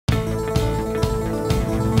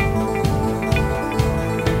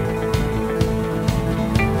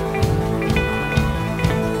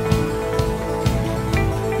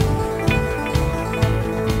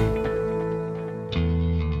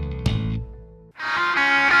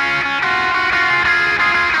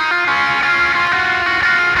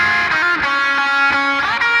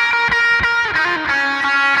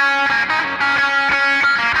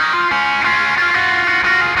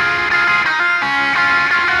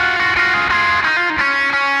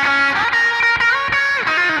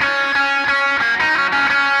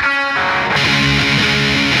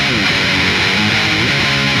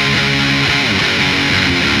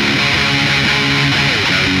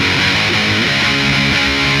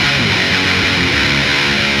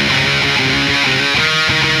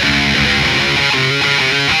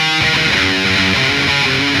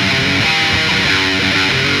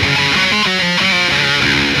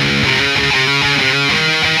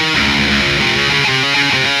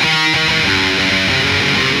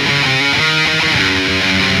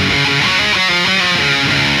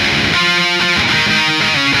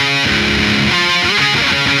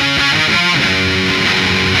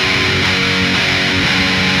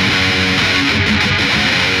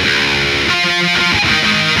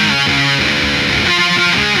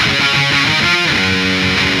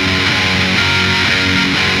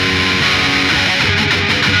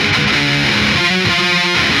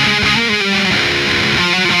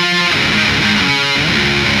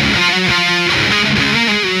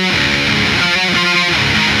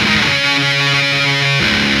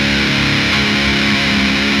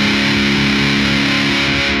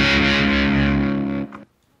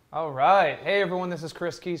All right. Hey, everyone. This is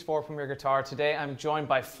Chris Keys for Premier Guitar. Today, I'm joined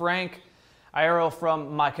by Frank Iero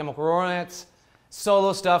from My Chemical Romance.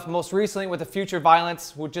 Solo stuff. Most recently with the Future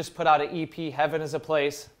Violence, who just put out an EP, Heaven is a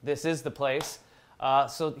Place. This is the place.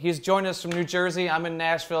 So he's joined us from New Jersey. I'm in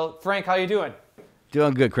Nashville. Frank, how you doing?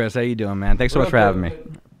 Doing good, Chris. How you doing, man? Thanks so much for having me.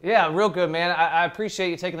 Yeah, real good, man. I appreciate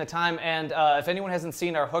you taking the time. And if anyone hasn't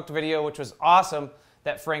seen our Hooked video, which was awesome,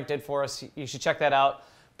 that Frank did for us, you should check that out.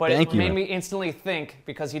 But it made me instantly think,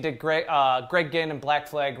 because he did Greg Ginn and Black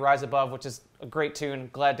Flag, Rise Above, which is a great tune.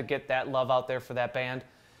 Glad to get that love out there for that band.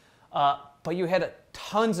 But you had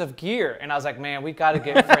tons of gear, and I was like, man, we got to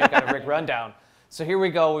get Frank on a Rig Rundown. So here we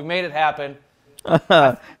go. We made it happen.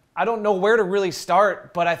 I don't know where to really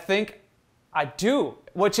start, but I think I do,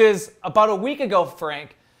 which is about a week ago,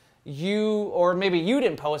 Frank, or maybe you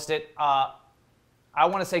didn't post it. I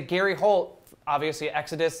want to say Gary Holt, obviously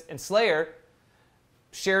Exodus and Slayer,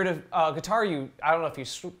 shared a guitar. I don't know if you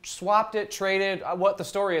swapped it, traded, what the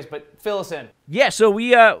story is, but fill us in. Yeah, so we,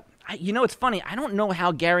 you know, it's funny. I don't know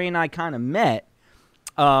how Gary and I kind of met,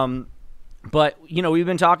 but, you know, we've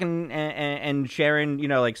been talking and sharing, you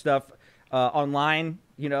know, like stuff online,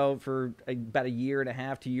 you know, for about a year and a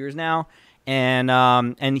half, 2 years now.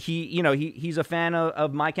 And he, you know, he's a fan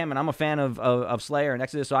of My Chem, and I'm a fan of Slayer and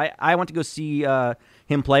Exodus. So I went to go see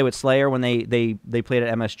him play with Slayer when they played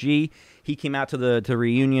at MSG. He came out to the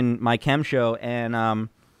reunion My Chem show, and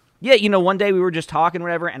yeah, you know, one day we were just talking,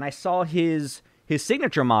 whatever, and I saw his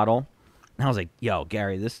signature model, and I was like, "Yo,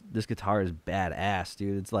 Gary, this guitar is badass,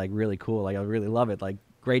 dude. It's like really cool. Like I really love it. Like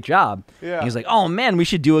great job." Yeah. And he's like, "Oh man, we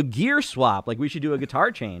should do a gear swap. Like we should do a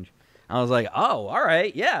guitar change." I was like, "Oh, all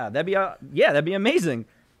right, yeah, that'd be amazing."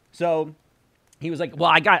 So he was like,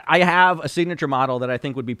 "Well, I have a signature model that I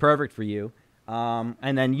think would be perfect for you."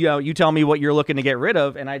 And then, you know, you tell me what you're looking to get rid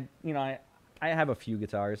of, and I have a few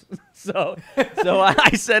guitars, so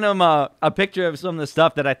I sent him a picture of some of the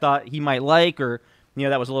stuff that I thought he might like, or you know,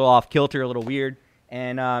 that was a little off kilter, a little weird,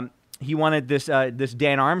 and he wanted this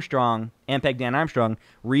Dan Armstrong, Ampeg Dan Armstrong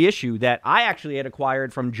reissue that I actually had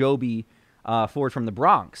acquired from Joby Ford from the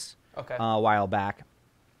Bronx, okay, a while back,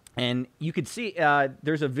 and you could see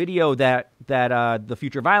there's a video that the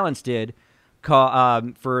Future Violence did. For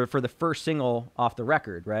the first single off the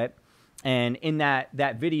record, right? And in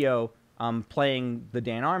that video, playing the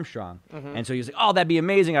Dan Armstrong, and so he's like, "Oh, that'd be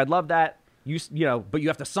amazing! I'd love that. You know, but you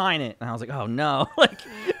have to sign it." And I was like, "Oh no!" Like,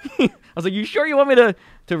 I was like, "You sure you want me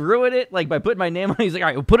to ruin it like by putting my name on it?" He's like, "All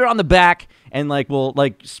right, we'll put it on the back and like we'll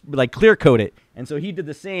like clear coat it." And so he did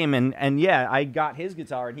the same, and yeah, I got his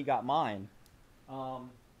guitar and he got mine.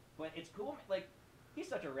 But it's cool, like he's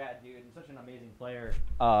such a rad dude and such an amazing player.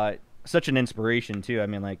 Such an inspiration too. I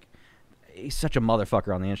mean, like, he's such a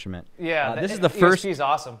motherfucker on the instrument. Yeah, this is the first. He's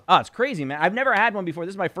awesome. Oh, it's crazy, man. I've never had one before.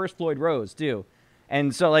 This is my first Floyd Rose too,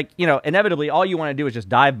 and so like, you know, inevitably, all you want to do is just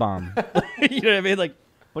dive bomb. You know what I mean? Like,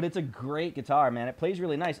 but it's a great guitar, man. It plays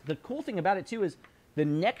really nice. The cool thing about it too is the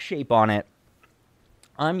neck shape on it.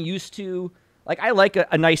 I'm used to, like, I like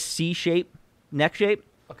a nice C shape neck shape.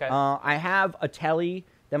 Okay. I have a Tele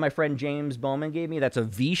that my friend James Bowman gave me. That's a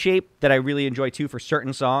V shape that I really enjoy too for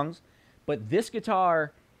certain songs. But this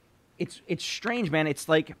guitar, it's strange, man. It's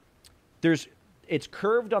like it's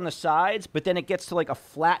curved on the sides, but then it gets to like a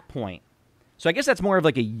flat point. So I guess that's more of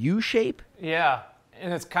like a U shape. Yeah,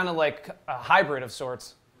 and it's kind of like a hybrid of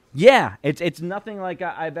sorts. Yeah, it's nothing like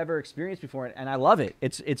I've ever experienced before, and I love it.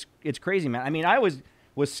 It's crazy, man. I mean, I was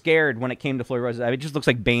scared when it came to Floyd Rose. It just looks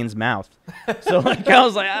like Bane's mouth. So like I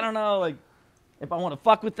was like, I don't know, like if I want to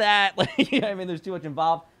fuck with that. Like, you know, I mean, there's too much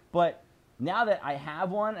involved, but now that I have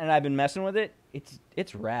one and I've been messing with it,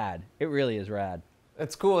 it's rad. It really is rad.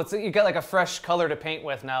 It's cool. You get like a fresh color to paint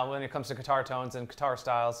with now when it comes to guitar tones and guitar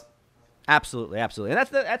styles. Absolutely, absolutely. And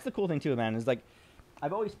that's the cool thing too, man. Is like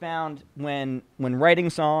I've always found when writing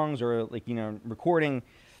songs or like, you know, recording,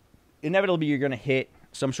 inevitably you're gonna hit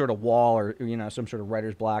some sort of wall or, you know, some sort of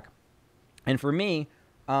writer's block. And for me,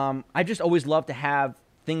 I just always love to have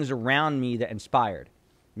things around me that inspired,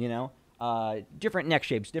 you know. Different neck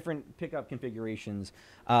shapes, different pickup configurations,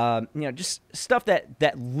 you know, just stuff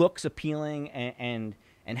that looks appealing and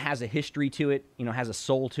has a history to it, you know, has a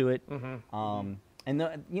soul to it.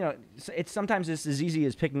 And you know, it's sometimes it's as easy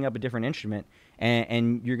as picking up a different instrument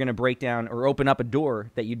and you're gonna break down or open up a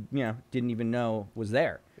door that you know didn't even know was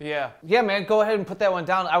there. Yeah, man. Go ahead and put that one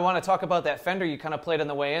down. I want to talk about that Fender you kind of played on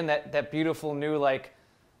the way in. That beautiful new, like,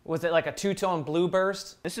 was it like a two-tone blue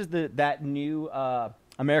burst? This is that new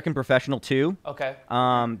American Professional 2. Okay.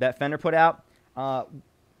 That Fender put out.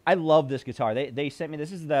 I love this guitar. They sent me,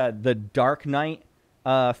 this is the Dark Knight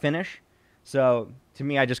finish. So to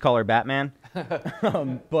me, I just call her Batman.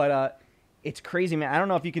 But it's crazy, man. I don't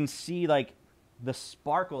know if you can see like the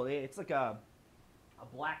sparkle. It's like a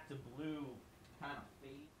black to blue kind of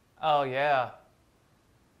fade. Oh yeah.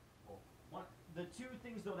 The two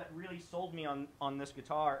things though that really sold me on this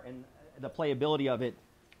guitar and the playability of it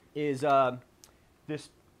is this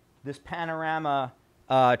Panorama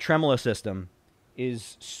tremolo system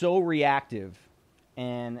is so reactive,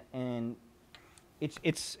 and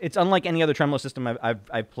it's unlike any other tremolo system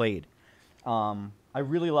I've played. I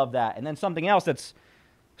really love that. And then something else that's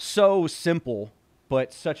so simple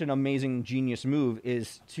but such an amazing genius move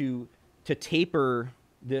is to taper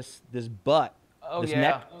this butt,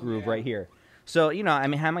 neck groove right here. So, you know, I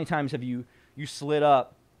mean, how many times have you slid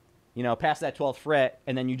up, you know, past that 12th fret,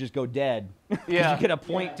 and then you just go dead? Yeah. You get a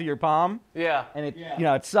point to your palm. Yeah. And it, you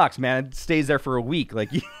know, it sucks, man. It stays there for a week.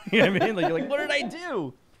 Like, you know what I mean? Like, you're like, what did I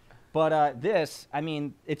do? But this, I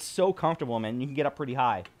mean, it's so comfortable, man. You can get up pretty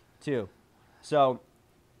high, too. So,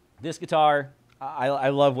 this guitar, I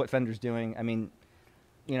love what Fender's doing. I mean,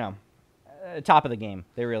 you know, top of the game.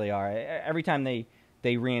 They really are. Every time they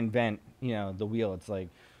reinvent, you know, the wheel, it's like,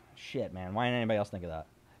 shit, man. Why didn't anybody else think of that?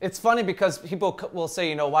 It's funny because people will say,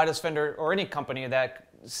 you know, why does Fender or any company of that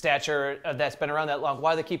stature that's been around that long,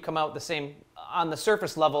 why do they keep coming out with the same, on the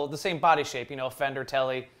surface level, the same body shape, you know, Fender,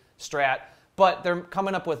 Tele, Strat, but they're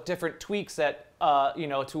coming up with different tweaks that, you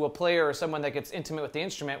know, to a player or someone that gets intimate with the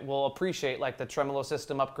instrument will appreciate, like the tremolo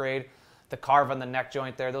system upgrade, the carve on the neck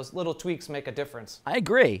joint there. Those little tweaks make a difference. I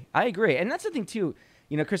agree. And that's the thing, too.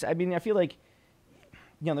 You know, Chris, I mean, I feel like,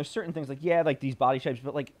 you know, there's certain things like, yeah, like these body shapes,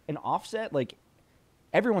 but like an offset, like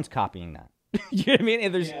everyone's copying that. You know what I mean?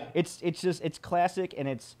 And it's classic,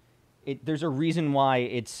 and there's a reason why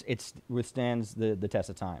it withstands the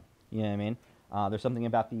test of time. You know what I mean? There's something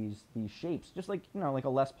about these shapes, just like, you know, like a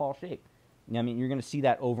Les Paul shape. You know, I mean, you're going to see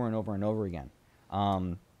that over and over and over again.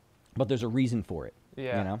 But there's a reason for it.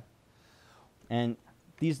 Yeah. You know? And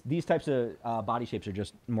these types of body shapes are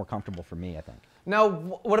just more comfortable for me, I think. Now,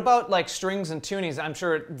 what about like strings and tunings? I'm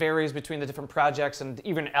sure it varies between the different projects and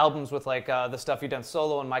even albums with like the stuff you've done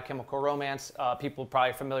solo and My Chemical Romance. People are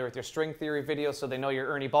probably familiar with your string theory videos, so they know you're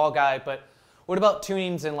Ernie Ball guy. But what about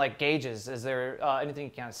tunings and like gauges? Is there anything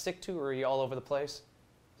you kind of stick to, or are you all over the place?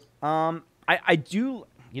 I do.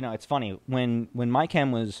 You know, it's funny when My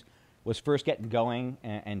Chem was first getting going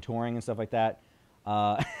and touring and stuff like that.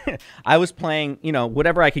 I was playing, you know,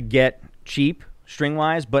 whatever I could get cheap string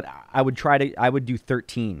wise, but I would do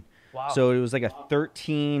 13. Wow. So it was like a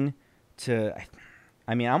 13 to,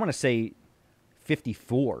 I mean, I want to say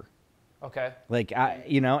 54. Okay. Like,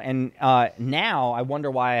 you know, and now I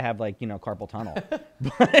wonder why I have, like, you know, carpal tunnel.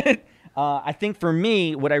 But I think for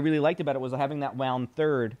me, what I really liked about it was having that wound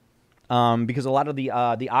third, because a lot of the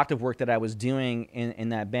octave work that I was doing in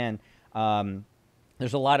that band,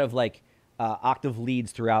 there's a lot of like octave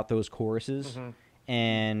leads throughout those choruses. Mm-hmm.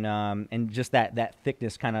 And just that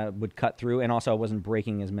thickness kind of would cut through, and also I wasn't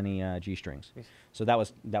breaking as many G strings, so that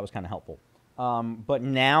was kind of helpful. But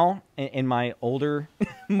now in my older,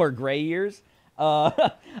 more gray years,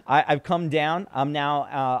 I've come down. I'm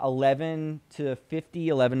now 11 to 50,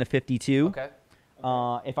 11 to 52. Okay.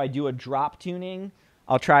 If I do a drop tuning,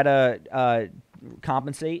 I'll try to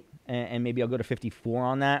compensate, and maybe I'll go to 54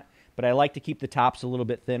 on that. But I like to keep the tops a little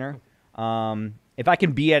bit thinner. If I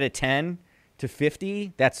can be at a 10 to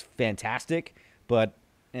 50, that's fantastic. But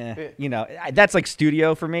you know, that's like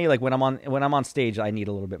studio for me. Like when I'm on stage, I need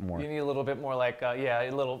a little bit more. You need a little bit more, like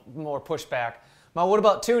a little more pushback. Now, what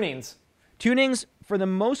about tunings? Tunings, for the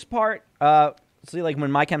most part, see, like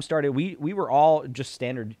when My Chem started, we were all just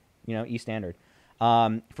standard, you know, E standard.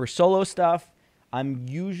 For solo stuff, I'm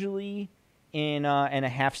usually in a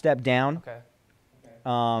half step down. Okay.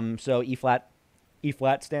 So E flat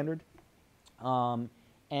standard.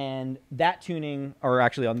 And that tuning, or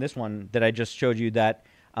actually on this one that I just showed you, that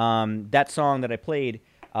song that I played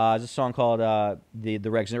is a song called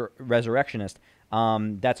the Resurrectionist.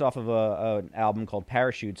 That's off of an album called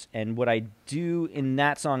Parachutes. And what I do in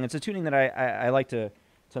that song, it's a tuning that I like to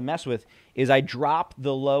mess with, is I drop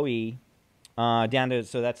the low E down to,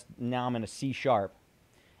 so that's, now I'm in a C sharp.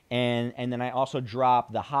 And then I also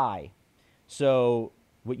drop the high. So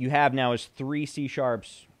what you have now is 3 C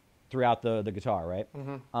sharps throughout the guitar, right?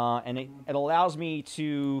 Mm-hmm. And it allows me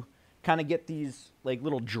to kind of get these like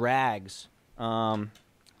little drags,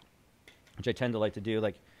 which I tend to like to do.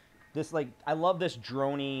 Like this, like I love this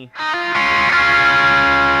droney,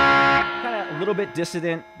 kind of a little bit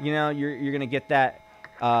dissident. You know, you're gonna get that.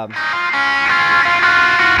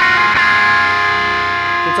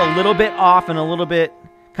 It's a little bit off and a little bit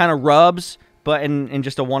kind of rubs, but in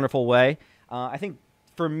just a wonderful way. I think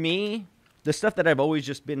for me, the stuff that I've always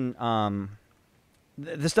just been,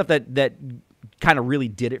 the stuff that kind of really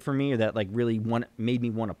did it for me, or that like really made me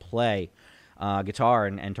want to play guitar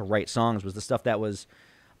and to write songs, was the stuff that was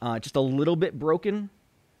just a little bit broken.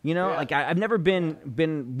 You know, like I've never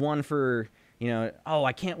been one for, you know, oh,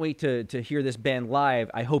 I can't wait to hear this band live.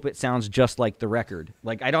 I hope it sounds just like the record.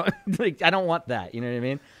 Like I don't I don't want that. You know what I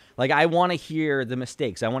mean? Like I want to hear the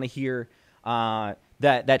mistakes. I want to hear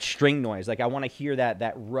that string noise. Like I want to hear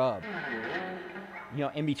that rub, you know,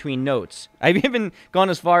 in between notes. I've even gone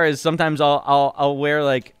as far as sometimes I'll wear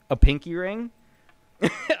like a pinky ring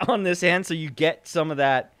on this hand, so you get some of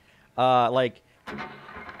that like.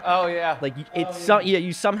 Oh yeah. Like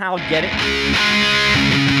you somehow get it.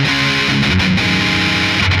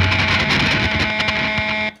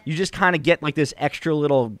 You just kind of get like this extra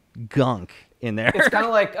little gunk in there. It's kind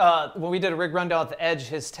of like when we did a rig rundown at the Edge,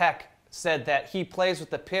 his tech said that he plays with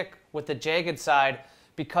the pick with the jagged side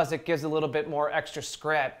because it gives a little bit more extra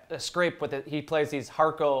scrape with it. He plays these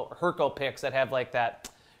Herco picks that have like that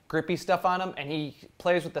grippy stuff on them, and he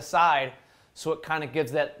plays with the side, so it kind of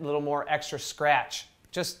gives that little more extra scratch.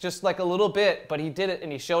 Just like a little bit, but he did it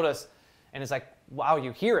and he showed us, and it's like, wow,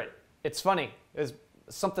 you hear it. It's funny. It's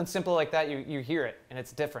something simple like that, you hear it, and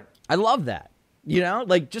it's different. I love that. You know,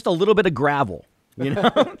 like just a little bit of gravel, you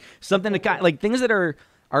know, something to kind like things that are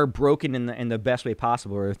broken in the best way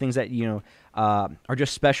possible, or things that, you know, are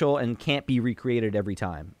just special and can't be recreated every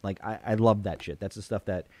time. Like I love that shit. That's the stuff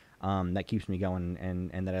that that keeps me going,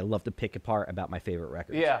 and that I love to pick apart about my favorite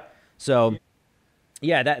records. Yeah. So.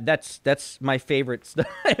 Yeah, that's my favorite stuff.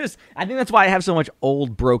 I think that's why I have so much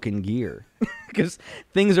old broken gear, because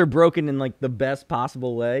things are broken in like the best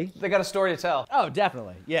possible way. They got a story to tell. Oh,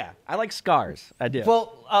 definitely. Yeah, I like scars. I do.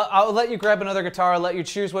 Well, I'll let you grab another guitar. I'll let you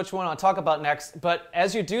choose which one I'll talk about next. But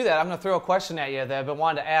as you do that, I'm going to throw a question at you that I've been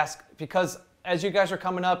wanting to ask, because as you guys are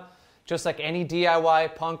coming up, just like any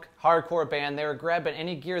DIY punk hardcore band, they were grabbing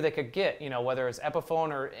any gear they could get. You know, whether it's Epiphone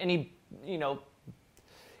or any, you know,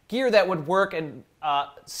 gear that would work and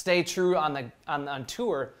stay true on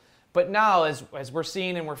tour. But now, as we're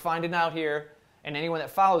seeing and we're finding out here, and anyone that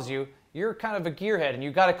follows you, you're kind of a gearhead and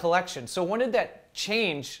you got a collection. So when did that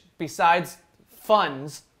change, besides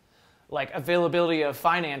funds, like availability of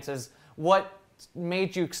finances? What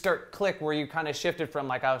made you start click where you kind of shifted from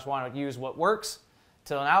like, I just want to use what works,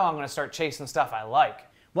 to now I'm going to start chasing stuff I like?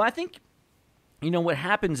 Well, I think, you know, what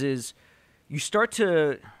happens is you start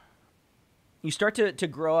to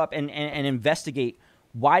grow up and investigate,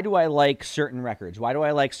 why do I like certain records? Why do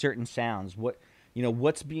I like certain sounds? What, you know,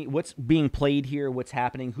 what's being played here? What's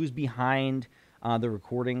happening? Who's behind the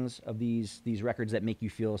recordings of these records that make you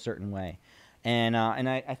feel a certain way? And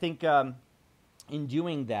I think in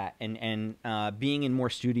doing that and being in more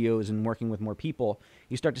studios and working with more people,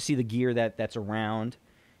 you start to see the gear that's around,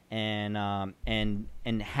 and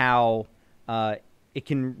how it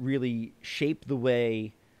can really shape the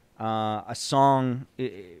way a song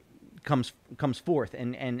comes forth,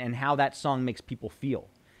 and how that song makes people feel,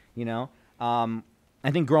 you know. I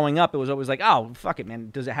think growing up, it was always like, oh, fuck it, man.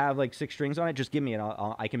 Does it have like 6 strings on it? Just give me it.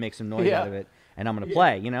 I can make some noise out of it, and I'm gonna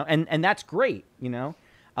play, you know. And that's great, you know.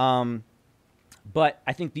 But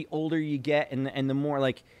I think the older you get, and the more,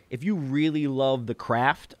 like, if you really love the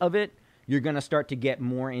craft of it, you're gonna start to get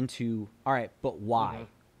more into, all right, but why?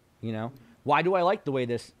 Mm-hmm. You know, why do I like the way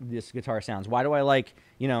this guitar sounds? Why do I like,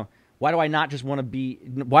 you know? Why do I not just want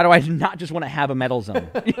to have a metal zone?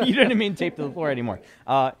 You know what I mean? Taped to the floor anymore.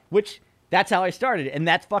 Which, that's how I started, and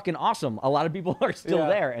that's fucking awesome. A lot of people are still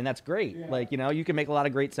there, and that's great. Yeah. Like, you know, you can make a lot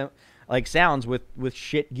of great sounds with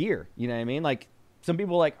shit gear. You know what I mean? Like, some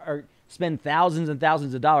people like spend thousands and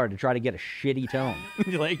thousands of dollars to try to get a shitty tone.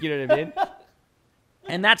 Like, you know what I mean?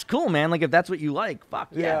 And that's cool, man. Like, if that's what you like, fuck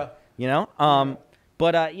yeah. You know?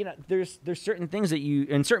 But you know, there's certain things that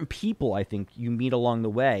and certain people, I think, you meet along the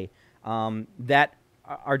way, that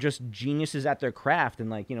are just geniuses at their craft, and,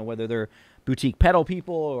 like, you know, whether they're boutique pedal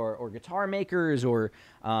people or guitar makers or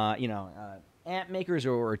you know, amp makers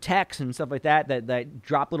or techs and stuff like that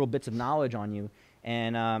drop little bits of knowledge on you,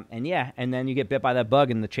 and then you get bit by that bug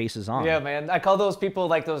and the chase is on. Yeah, man. I call those people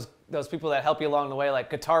like those people that help you along the way, like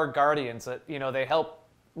guitar guardians. That, you know, they help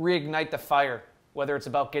reignite the fire, whether it's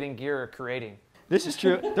about getting gear or creating. This is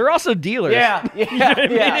true. They're also dealers. Yeah. You know what I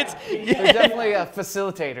mean? They're definitely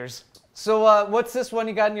facilitators. So what's this one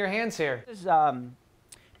you got in your hands here?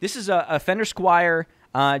 This is a Fender Squier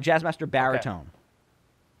Jazzmaster baritone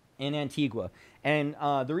in Antigua. And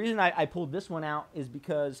the reason I pulled this one out is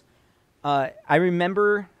because I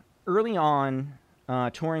remember early on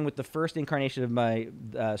touring with the first incarnation of my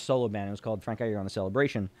solo band. It was called Frank Iyer on the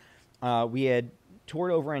Celebration. We had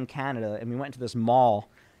toured over in Canada, and we went to this mall,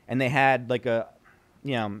 and they had like a,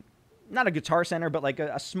 you know, not a Guitar Center, but like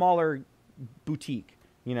a smaller boutique,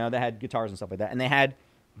 you know, that had guitars and stuff like that. And they had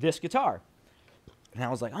this guitar. And I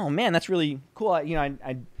was like, oh, man, that's really cool.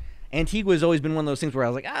 Antigua has always been one of those things where I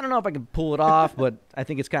was like, I don't know if I can pull it off, but I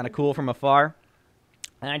think it's kind of cool from afar.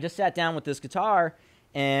 And I just sat down with this guitar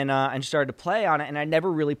and started to play on it, and I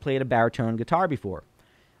never really played a baritone guitar before.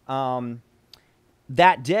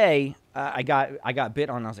 That day, I got bit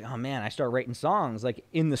on. I was like, oh man, I started writing songs like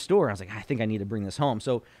in the store. I was like, I think I need to bring this home.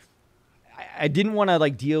 So I didn't want to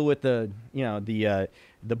like deal with the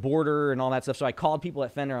border and all that stuff. So I called people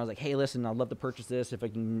at Fender. I was like, hey, listen, I'd love to purchase this if I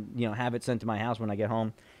can, have it sent to my house when I get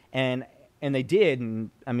home. And they did.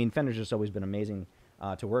 And I mean, Fender's just always been amazing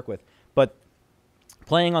to work with. But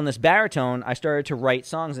playing on this baritone, I started to write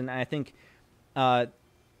songs, and I think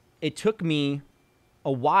it took me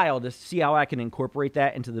a while to see how I can incorporate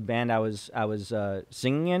that into the band I was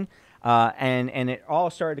singing in, and it all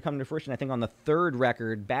started to come to fruition, I think, on the third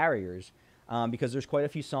record, Barriers, because there's quite a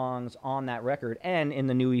few songs on that record, and in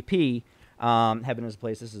the new EP, Heaven is a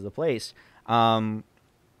Place, This is the Place, that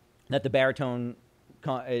the baritone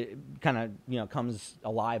kind of comes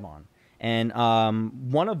alive on, and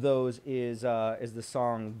one of those is the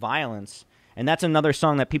song Violence, and that's another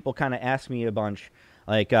song that people kind of ask me a bunch.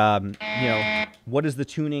 Like, what is the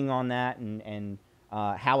tuning on that, and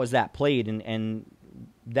how is that played? And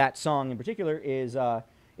that song in particular is on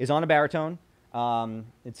a baritone.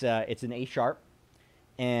 It's an A sharp,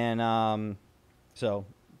 and so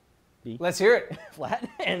B. Let's hear it. Flat,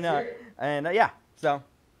 yeah. So.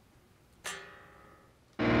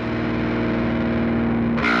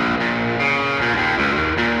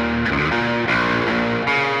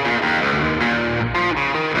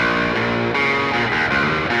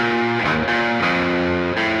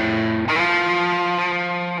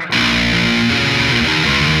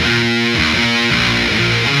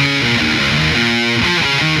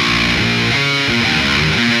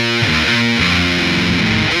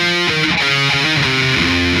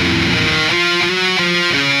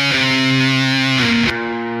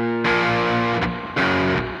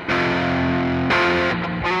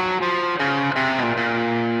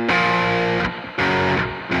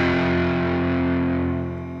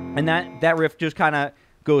 And that riff just kind of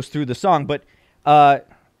goes through the song. But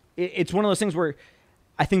it's one of those things where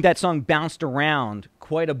I think that song bounced around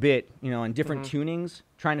quite a bit, in different tunings,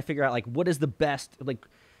 trying to figure out, like, what's the best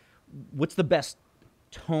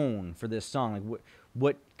tone for this song? Like,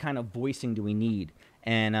 what kind of voicing do we need?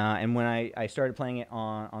 And when I started playing it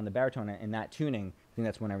on the baritone in that tuning, I think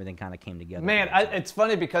that's when everything kind of came together. Man, it's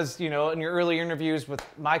funny because, in your early interviews with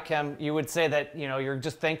MyChem, you would say that, you're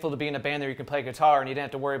just thankful to be in a band that you can play guitar and you didn't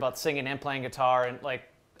have to worry about singing and playing guitar and,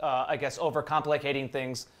 I guess, overcomplicating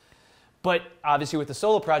things. But obviously with the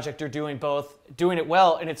solo project, you're doing both, doing it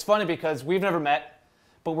well. And it's funny because we've never met,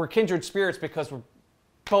 but we're kindred spirits because we're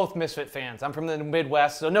both Misfit fans. I'm from the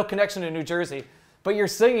Midwest, so no connection to New Jersey. But your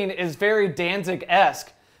singing is very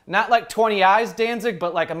Danzig-esque. Not like 20 Eyes Danzig,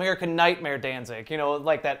 but like American Nightmare Danzig.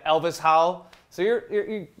 Like that Elvis howl. So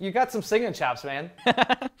you got some singing chops, man.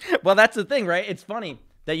 Well, that's the thing, right? It's funny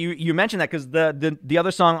that you mentioned that because the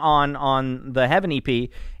other song on the Heaven EP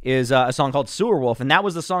is a song called Sewer Wolf, and that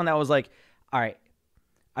was the song that was like, all right,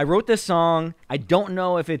 I wrote this song. I don't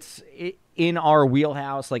know if it's in our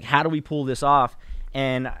wheelhouse. Like, how do we pull this off?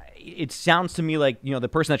 And it sounds to me like, the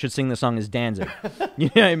person that should sing the song is Danzig. You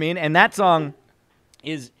know what I mean? And that song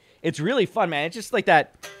it's really fun, man. It's just like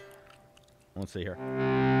that. Let's see here.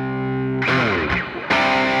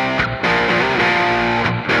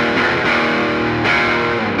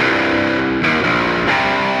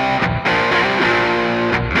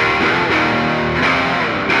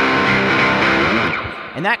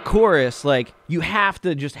 And that chorus, like, you have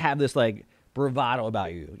to just have this, like, bravado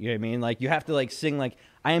about you. You know what I mean? Like, you have to, like, sing, like,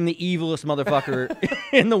 I am the evilest motherfucker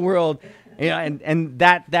in the world. And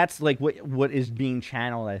that's like what is being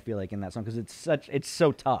channeled, I feel like, in that song, because it's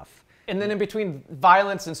so tough. And then in between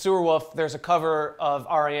Violence and Sewer Wolf, there's a cover of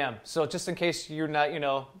R.E.M. So just in case you're not,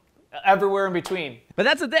 everywhere in between. But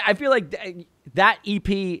that's the thing. I feel like that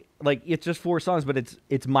EP, like, it's just 4 songs, but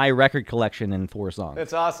it's my record collection in 4 songs.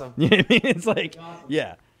 It's awesome. You know what I mean? It's like, awesome.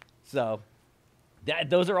 Yeah. So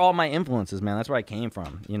those are all my influences, man. That's where I came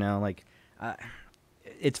from. Like,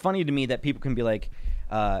 it's funny to me that people can be like,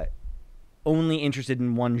 only interested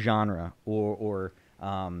in one genre or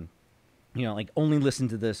like only listen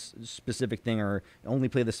to this specific thing or only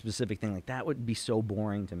play this specific thing. Like, that would be so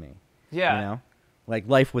boring to me. Yeah. Like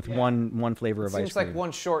life with one flavor of ice cream. Seems like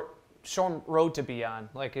one short road to be on.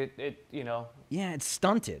 Like it. Yeah, it's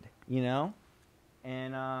stunted,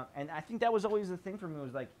 and I think that was always the thing for me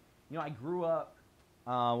was like, I grew up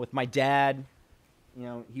with my dad you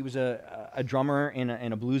know, he was a drummer in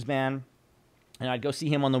a blues band, and I'd go see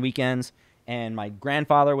him on the weekends. And my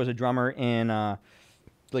grandfather was a drummer in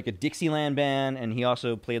like a Dixieland band, and he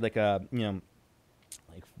also played like a, you know,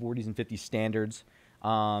 like 40s and 50s standards.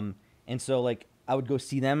 And so like I would go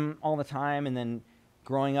see them all the time. And then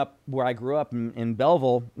growing up where I grew up in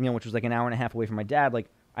Belleville, you know, which was like an hour and a half away from my dad, like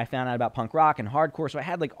I found out about punk rock and hardcore. So I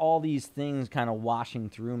had like all these things kind of washing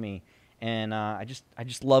through me. And I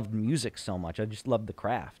just loved music so much. I just loved the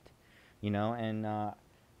craft, you know,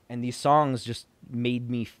 and these songs just made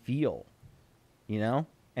me feel, you know,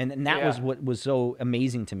 and that was what was so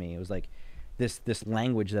amazing to me. It was like this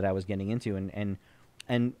language that I was getting into,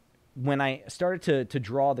 and when I started to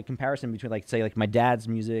draw the comparison between, like, say, like my dad's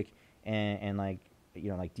music and like, you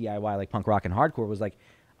know, like DIY, like punk rock and hardcore, was like,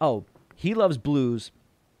 oh, he loves blues.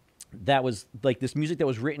 That was like this music that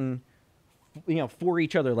was written, you know, for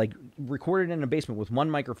each other, like recorded in a basement with one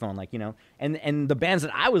microphone, like, you know, and the bands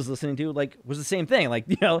that I was listening to, like, was the same thing. Like,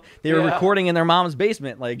 you know, they were recording in their mom's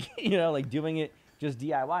basement, like, you know, like doing it just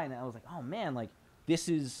DIY. And I was like, oh man, like this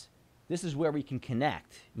is where we can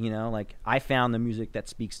connect, you know, like I found the music that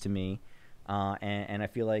speaks to me. And I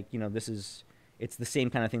feel like, you know, it's the same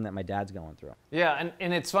kind of thing that my dad's going through. Yeah.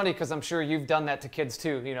 And it's funny, cause I'm sure you've done that to kids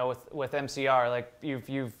too, you know, with MCR, like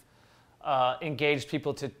you've engaged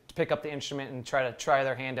people to pick up the instrument and try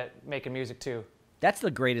their hand at making music too. That's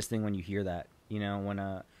the greatest thing when you hear that, you know,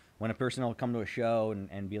 when a person will come to a show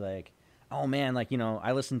and be like, oh man, like, you know,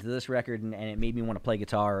 I listened to this record and it made me want to play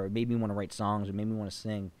guitar, or it made me want to write songs, or made me want to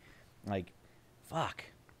sing. Like, fuck,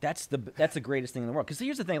 that's the greatest thing in the world. Because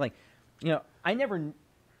here's the thing, like, you know, I never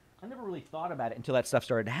really thought about it until that stuff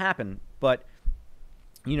started to happen. But,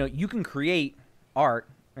 you know, you can create art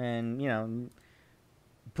and, you know,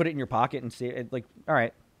 put it in your pocket and say it, like, all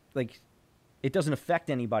right, like, it doesn't affect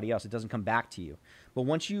anybody else. It doesn't come back to you. But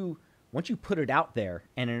once you put it out there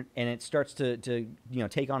and it starts to you know,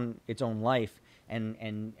 take on its own life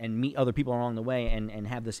and meet other people along the way and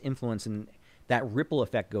have this influence, and that ripple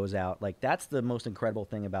effect goes out, like that's the most incredible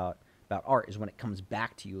thing about art, is when it comes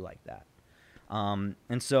back to you like that.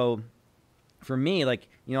 And so for me, like,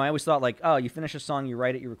 you know, I always thought like, oh, you finish a song, you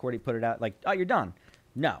write it, you record it, put it out, like, oh, you're done.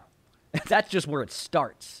 No, that's just where it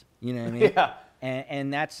starts. You know what I mean? Yeah.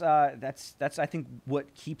 And that's I think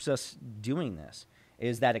what keeps us doing this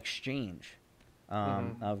is that exchange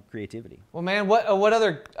of creativity. Well, man, what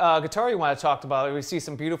other guitar you want to talk about? We see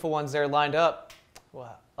some beautiful ones there lined up.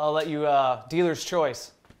 Well, I'll let you dealer's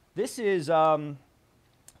choice. This is like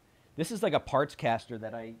a parts caster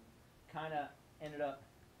that I kind of ended up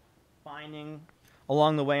finding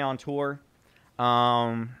along the way on tour in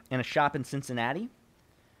a shop in Cincinnati.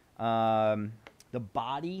 The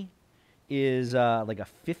body is like a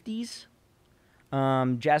 50s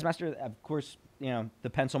Jazzmaster. Of course, you know, the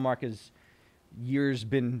pencil mark has years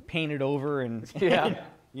been painted over, and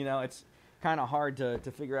you know, it's kind of hard to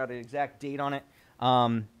figure out an exact date on it.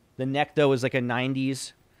 The neck, though, is like a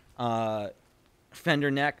 90s Fender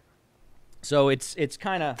neck, so it's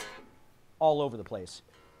kind of all over the place.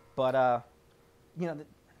 But you know,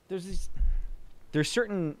 there's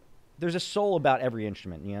a soul about every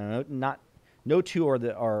instrument. You know, no two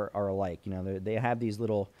are alike. You know, they have these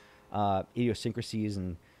little idiosyncrasies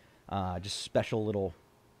and just special little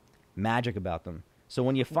magic about them. So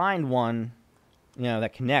when you find one, you know,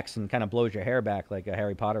 that connects and kind of blows your hair back, like a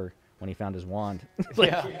Harry Potter when he found his wand,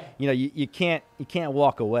 like, you know, you can't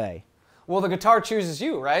walk away. Well, the guitar chooses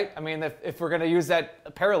you, right? I mean, if we're gonna use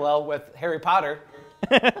that parallel with Harry Potter.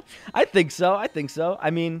 I think so. I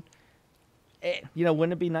mean, you know,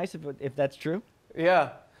 wouldn't it be nice if that's true?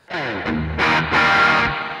 Yeah.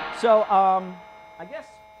 So, I guess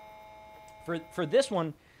for this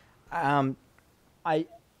one,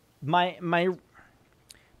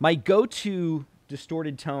 my go-to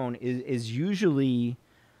distorted tone is usually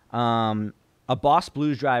a Boss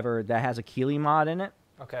Blues Driver that has a Keeley mod in it.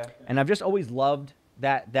 Okay. And I've just always loved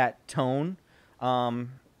that tone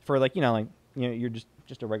for, like, you know, you're just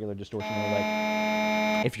a regular distortion, or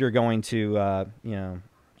like if you're going to you know,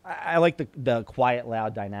 I like the quiet,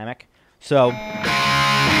 loud dynamic. So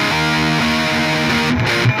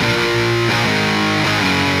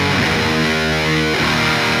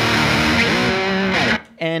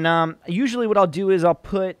and usually what I'll do is I'll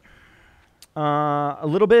put a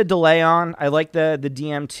little bit of delay on. I like the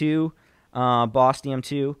DM2, Boss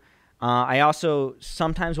DM2. I also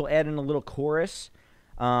sometimes will add in a little chorus,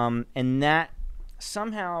 and that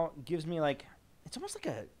somehow gives me, like, it's almost like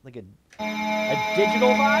a digital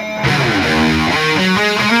vibe.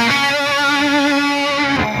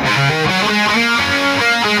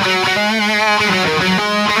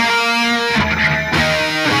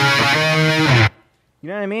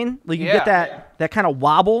 mean? Like you get that kind of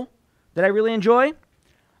wobble that I really enjoy.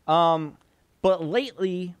 But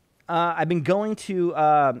lately, I've been going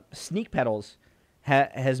to Sneak Pedals.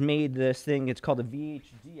 Has made this thing. It's called a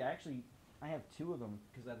VHD. I have 2 of them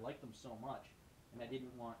because I like them so much, and I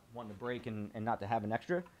didn't want one to break and not to have an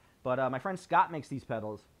extra. But my friend Scott makes these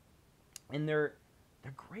pedals, and they're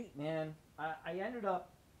great, man. I ended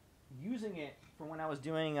up using it for when I was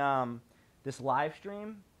doing this live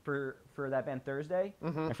stream for that band Thursday,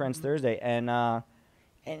 my friend's Thursday, and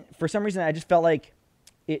for some reason I just felt like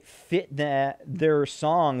it fit their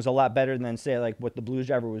songs a lot better than, say, like what the Blues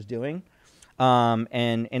Driver was doing.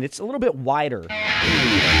 And it's a little bit wider.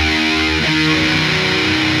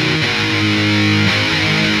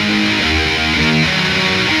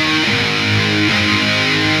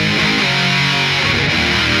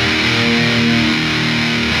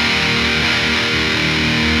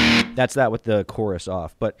 That's that with the chorus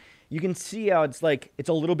off. But you can see how it's like, it's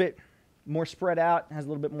a little bit more spread out, has a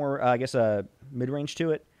little bit more, I guess, mid-range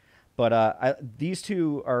to it. But these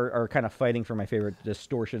 2 are kind of fighting for my favorite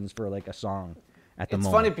distortions for like a song at the moment.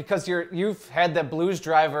 It's funny because you've had that Blues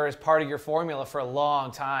Driver as part of your formula for a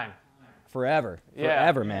long time. Forever,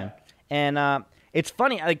 man. And it's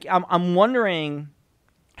funny. Like I'm wondering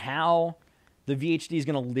how the VHD is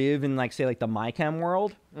going to live in, like, say, like the MyChem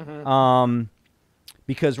world.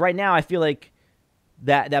 Because right now I feel like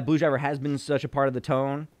that Blues Driver has been such a part of the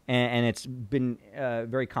tone, and it's been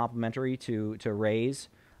very complimentary to Ray's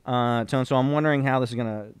tone. So I'm wondering how this is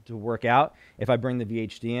going to work out if I bring the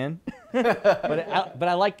VHD in. but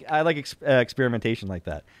I like experimentation like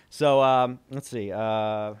that. So let's see.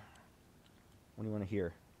 What do you want to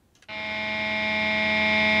hear?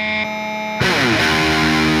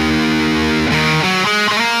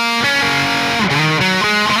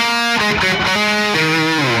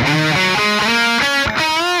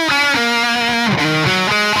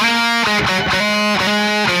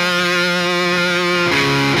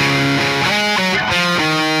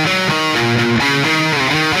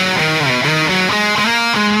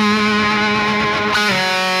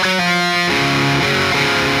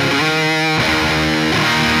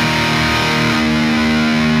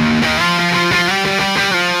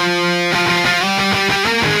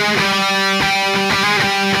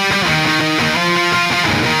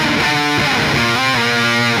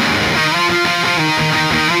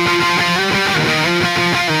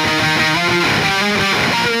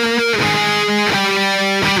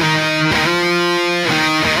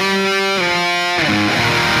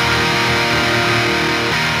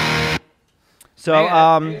 So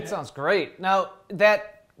it sounds great. Now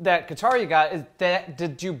that guitar you got,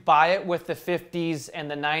 did you buy it with the 50s and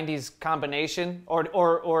the 90s combination,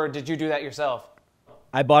 or did you do that yourself?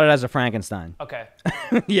 I bought it as a Frankenstein. Okay.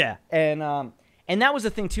 Yeah, and that was the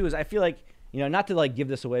thing too, is I feel like, not to like give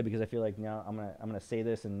this away, because I feel like, I'm gonna say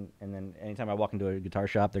this, and then anytime I walk into a guitar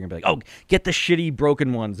shop, they're gonna be like, oh, get the shitty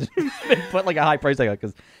broken ones, and put like a high price tag on,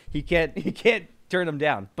 because he can't turn them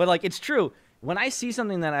down. But like, it's true. When I see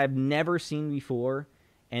something that I've never seen before,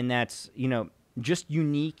 and that's, just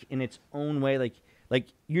unique in its own way, like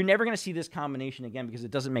you're never going to see this combination again, because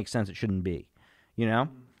it doesn't make sense. It shouldn't be,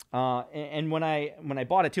 and when I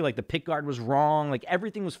bought it too, like the pick guard was wrong, like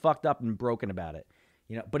everything was fucked up and broken about it,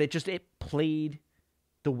 but it played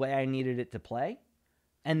the way I needed it to play.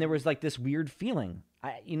 And there was like this weird feeling.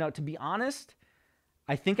 To be honest,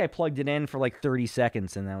 I think I plugged it in for like 30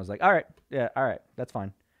 seconds, and I was like, all right, that's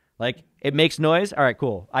fine. Like, it makes noise. All right,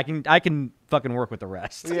 cool. I can fucking work with the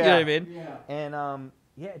rest. Yeah. You know what I mean? Yeah. And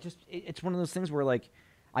it's one of those things where, like,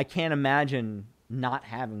 I can't imagine not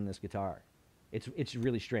having this guitar. It's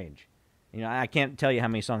really strange. I can't tell you how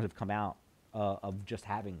many songs have come out of just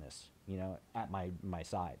having this, at my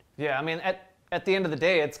side. Yeah, I mean, at the end of the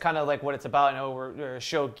day, it's kind of like what it's about. We're a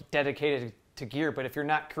show dedicated to gear, but if you're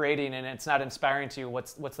not creating and it's not inspiring to you,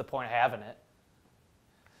 what's the point of having it?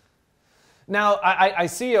 Now, I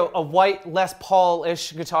see a white Les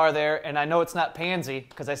Paul-ish guitar there, and I know it's not Pansy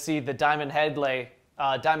because I see the diamond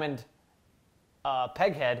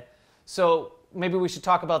peg head. So maybe we should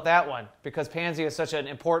talk about that one, because Pansy is such an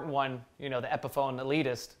important one, the Epiphone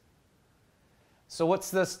Elitist. So what's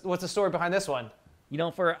the story behind this one?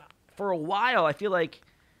 For a while, I feel like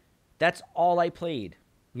that's all I played,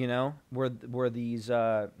 were these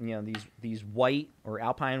these white or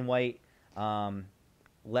Alpine white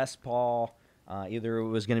Les Paul. Either it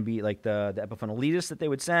was going to be like the Epiphone Elitist that they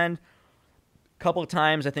would send. A couple of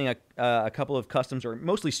times, I think a couple of customs, or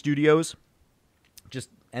mostly studios, just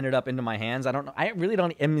ended up into my hands. I don't know. I really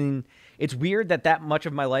don't. I mean, it's weird that much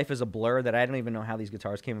of my life is a blur, that I don't even know how these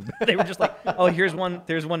guitars came about. They were just like, oh, here's one.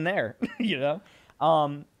 There's one there.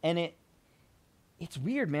 And it's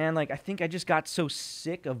weird, man. Like, I think I just got so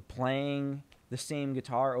sick of playing the same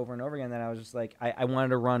guitar over and over again that I was just like, I wanted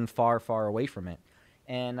to run far, far away from it.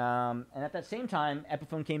 And at that same time,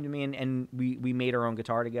 Epiphone came to me, and we made our own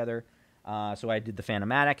guitar together. So I did the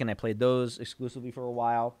Phantomatic, and I played those exclusively for a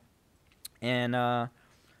while. And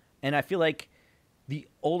I feel like the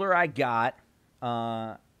older I got,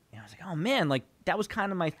 I was like, oh, man, like, that was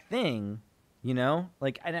kind of my thing, you know?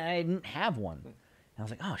 Like, and I didn't have one. And I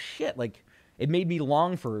was like, oh, shit, like, it made me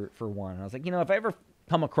long for one. And I was like, you know, if I ever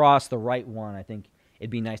come across the right one, I think it'd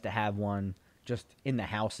be nice to have one just in the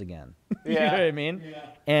house again. You know what I mean?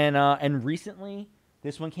 Yeah. And recently,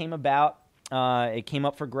 this one came about. It came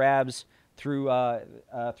up for grabs through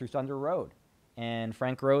Thunder Road, and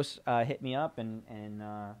Frank Gross hit me up, and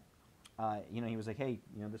you know, he was like, hey,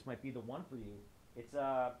 you know, this might be the one for you. It's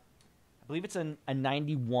I believe it's a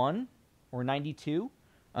 91 or 92.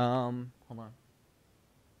 Hold on.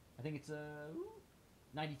 I think it's a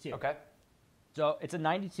 92. Okay. So it's a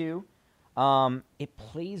 92. It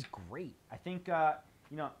plays great. I think,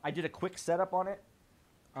 you know, I did a quick setup on it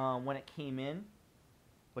when it came in,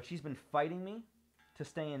 but she's been fighting me to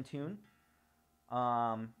stay in tune.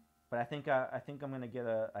 But I think I'm going to get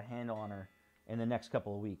a handle on her in the next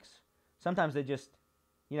couple of weeks. Sometimes they just,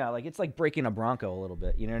 you know, like, it's like breaking a Bronco a little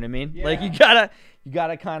bit. You know what I mean? Yeah. Like, you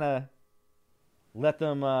gotta kind of let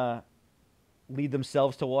them lead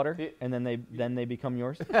themselves to water, and then they become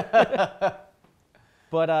yours.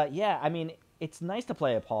 But yeah, I mean, it's nice to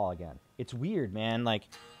play a Paul again. It's weird, man. Like,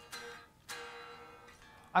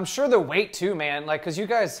 I'm sure the weight too, man. Like, because you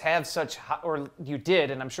guys have such high, or you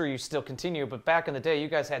did, and I'm sure you still continue. But back in the day, you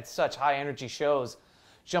guys had such high energy shows,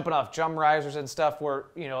 jumping off drum risers and stuff. Where,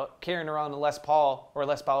 you know, carrying around the Les Paul or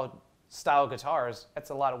Les Paul style guitars, that's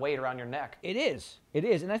a lot of weight around your neck. It is,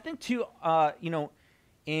 and I think too, you know,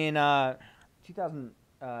 in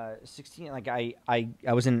 2016, like I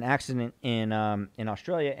was in an accident in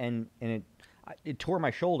Australia, and it tore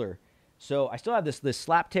my shoulder. So I still have this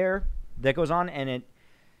slap tear that goes on, and it,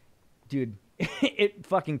 dude, it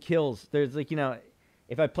fucking kills. There's, like, you know,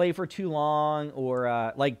 if I play for too long,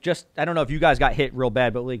 or like, just, I don't know if you guys got hit real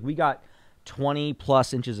bad, but like, we got 20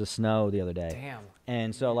 plus inches of snow the other day. Damn.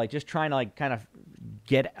 And so, like, just trying to, like, kind of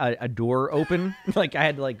get a door open, like, I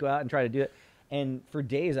had to, like, go out and try to do it. And for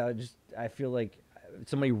days, I feel like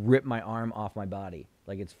somebody ripped my arm off my body.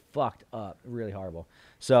 Like, it's fucked up, really horrible.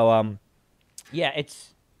 So, yeah,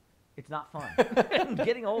 it's not fun.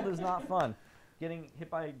 Getting old is not fun. Getting hit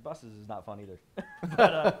by buses is not fun either.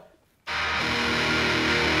 But,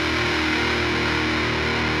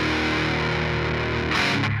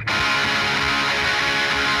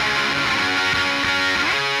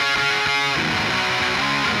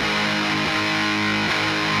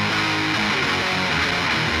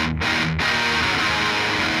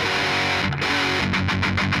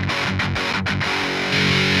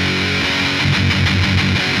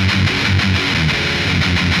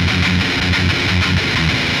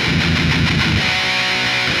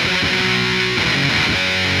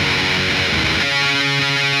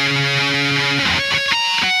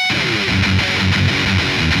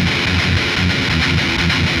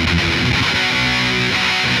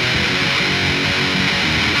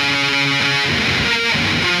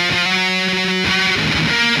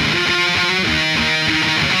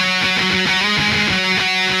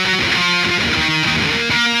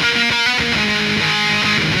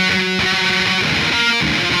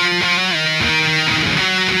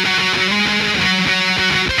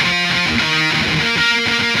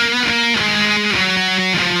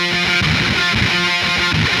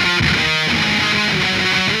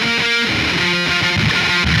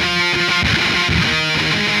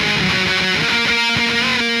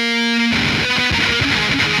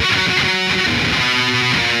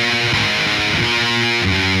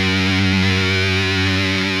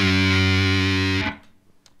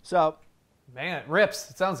 so, man, it rips.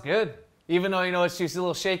 It sounds good. Even though, you know, she's a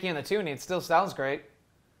little shaky in the tuning, it still sounds great.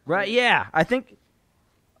 Right, yeah. I think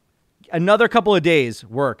another couple of days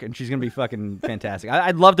work, and she's going to be fucking fantastic.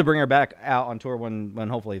 I'd love to bring her back out on tour when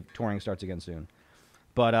hopefully touring starts again soon.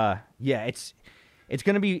 But, yeah, it's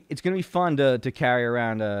going to be fun to carry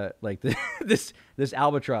around like this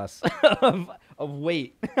albatross of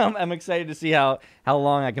weight. I'm excited to see how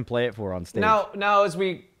long I can play it for on stage. Now as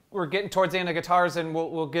we're getting towards the end of guitars, and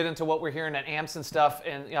we'll get into what we're hearing at amps and stuff,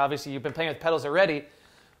 and, you know, obviously you've been playing with pedals already,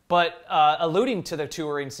 but alluding to the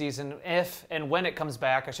touring season, if and when it comes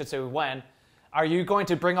back, I should say when, are you going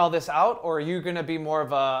to bring all this out, or are you going to be more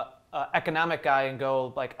of a economic guy and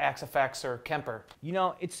go like Axe FX or Kemper? You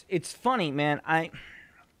know, it's funny, man.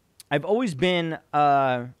 I've always been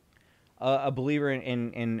a believer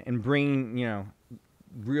in bringing, you know,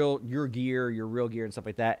 your gear, your real gear and stuff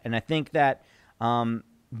like that. And I think that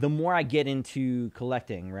the more I get into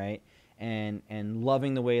collecting, right, and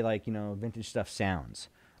loving the way, like, vintage stuff sounds,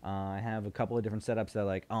 I have a couple of different setups that are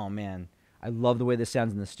like, oh man, I love the way this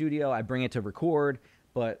sounds in the studio. I bring it to record,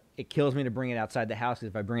 but it kills me to bring it outside the house, because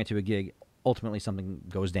if I bring it to a gig, ultimately something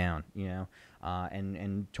goes down,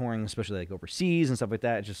 and touring, especially like overseas and stuff like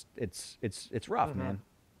that, it's rough, man.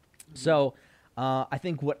 So I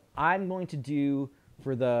think what I'm going to do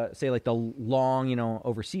for the long,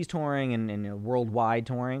 overseas touring and worldwide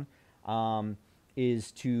touring,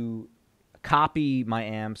 is to copy my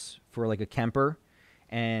amps for like a Kemper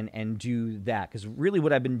and do that. Because really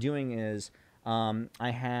what I've been doing is I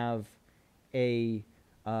have a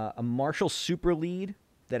Marshall Super Lead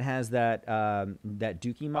that has that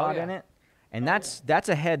Dookie mod in it, and that's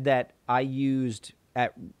a head that I used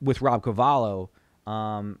with Rob Cavallo.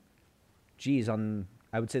 On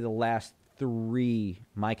I would say the last 3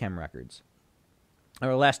 MyChem records, or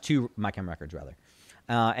the last 2 MyChem records rather,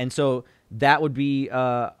 and so that would be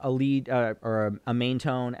a lead or a main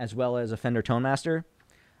tone as well as a Fender Tone Master,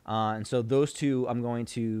 and so those 2 I'm going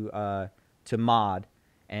to mod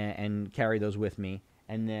and carry those with me,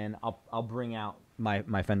 and then I'll bring out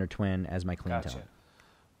my Fender Twin as my clean tone.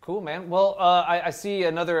 Cool, man. Well, I see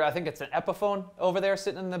another, I think it's an Epiphone over there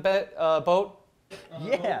sitting in the boat.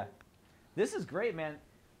 Yeah. This is great, man.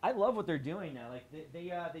 I love what they're doing now. Like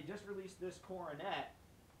they just released this Coronet,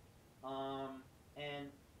 and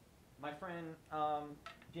my friend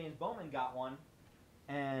James Bowman got one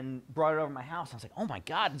and brought it over to my house. I was like, oh my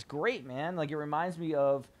god, it's great, man. Like, it reminds me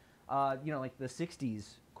of like the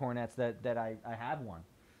 '60s Coronets that I had one,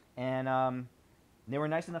 and they were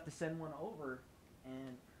nice enough to send one over,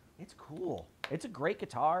 and it's cool. It's a great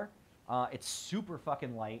guitar. It's super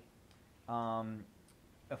fucking light.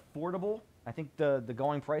 Affordable. I think the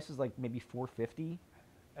going price is like maybe $450.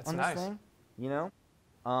 That's on nice. This thing,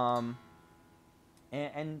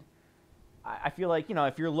 and I feel like,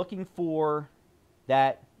 if you're looking for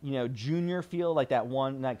that, junior feel, like that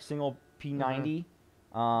one, like single P90,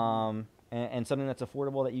 and something that's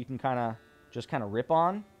affordable that you can kind of rip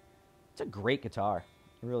on, it's a great guitar.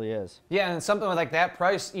 It really is. Yeah, and something like that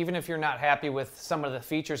price, even if you're not happy with some of the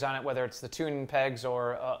features on it, whether it's the tuning pegs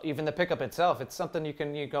or even the pickup itself, it's something you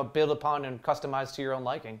can go build upon and customize to your own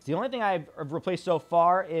liking. The only thing I've replaced so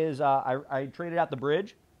far is I traded out the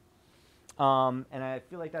bridge, and I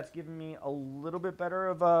feel like that's given me a little bit better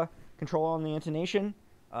of control on the intonation.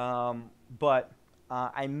 But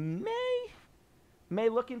I may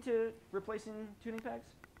look into replacing tuning pegs.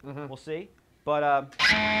 We'll see. But I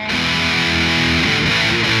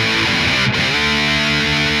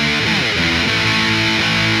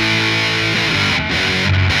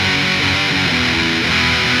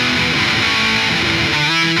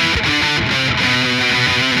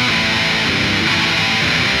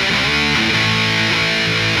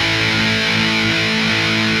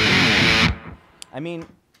mean,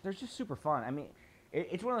 they're just super fun. I mean,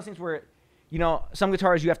 it's one of those things where, some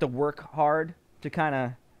guitars you have to work hard to kind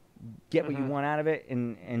of get what you want out of it,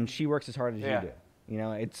 and she works as hard as you do.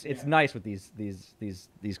 It's nice with these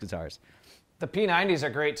guitars. The P90s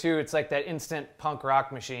are great too. It's like that instant punk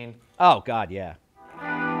rock machine. Oh god, yeah.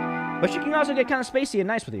 But she can also get kind of spacey and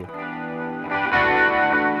nice with you.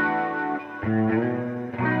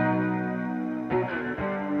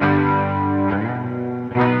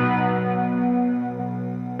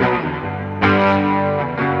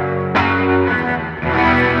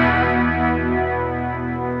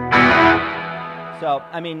 So,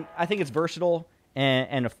 I mean, I think it's versatile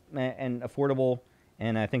and affordable,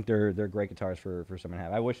 and I think they're great guitars for someone to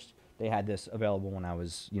have. I wish they had this available when I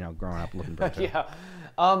was, growing up looking for it. Yeah.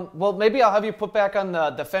 Well, maybe I'll have you put back on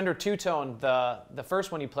the Fender Two-Tone, the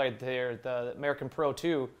first one you played there, the American Pro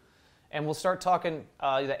 2, and we'll start talking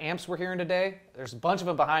the amps we're hearing today. There's a bunch of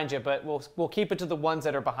them behind you, but we'll keep it to the ones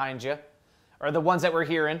that are behind you, or the ones that we're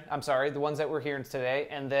hearing. I'm sorry, the ones that we're hearing today,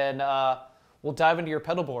 and then we'll dive into your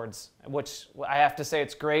pedal boards, which I have to say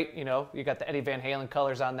it's great. You got the Eddie Van Halen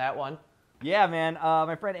colors on that one. Yeah, man.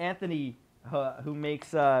 My friend Anthony, who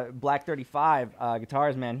makes Black 35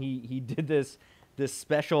 guitars, man, he did this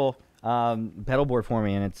special pedal board for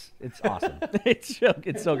me, and it's awesome.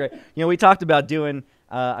 it's so great. We talked about doing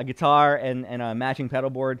a guitar and a matching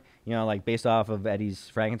pedal board, like based off of Eddie's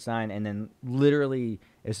Frankenstein, and then literally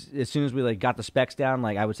as soon as we got the specs down,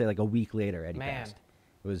 I would say a week later, Eddie passed.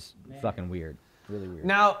 It was fucking weird. Really weird.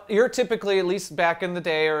 Now, you're typically, at least back in the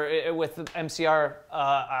day or with MCR,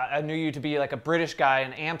 I knew you to be like a British guy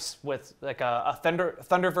in amps with like a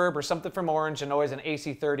Thunderverb or something from Orange and always an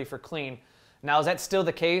AC30 for clean. Now, is that still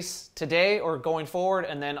the case today or going forward?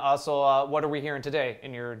 And then also, what are we hearing today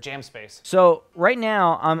in your jam space? So right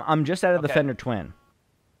now, I'm just out of the Fender Twin.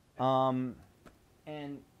 And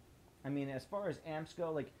I mean, as far as amps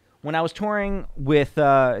go, like when I was touring with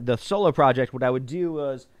the solo project, what I would do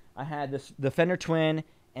was I had the Fender Twin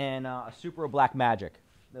and a Supro Black Magic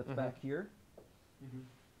that's back here.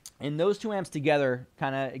 And those two amps together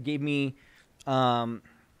kind of gave me a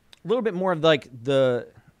little bit more of like the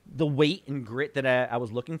weight and grit that I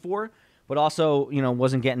was looking for, but also, you know,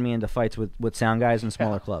 wasn't getting me into fights with sound guys and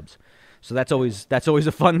smaller clubs. So that's always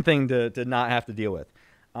a fun thing to not have to deal with.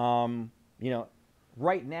 You know,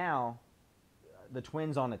 right now the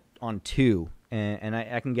Twin's on 2, and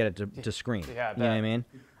I can get it to scream. Yeah, you know what I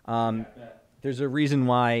mean? There's a reason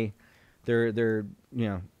why they're you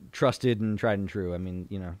know, trusted and tried and true. I mean,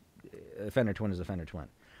 you know, a Fender Twin is a Fender Twin.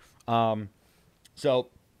 So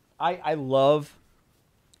I love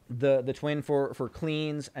the Twin for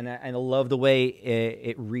cleans, and I love the way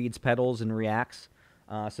it reads pedals and reacts.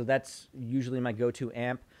 So that's usually my go-to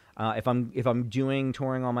amp. If I'm doing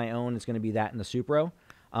touring on my own, it's going to be that and the Supro.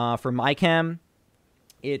 For MyChem,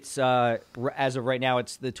 it's as of right now,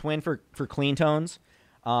 it's the Twin for clean tones,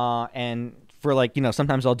 and for like, you know,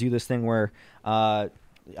 sometimes I'll do this thing where I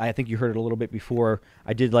think you heard it a little bit before.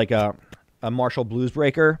 I did like a Marshall Blues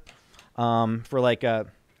Breaker for like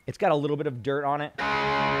it's got a little bit of dirt on it.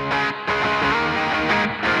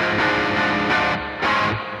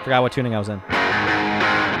 Forgot what tuning I was in.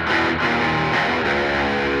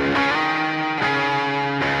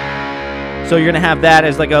 So you're going to have that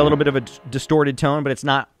as like a little bit of a distorted tone, but it's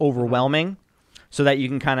not overwhelming, so that you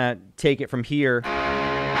can kind of take it from here.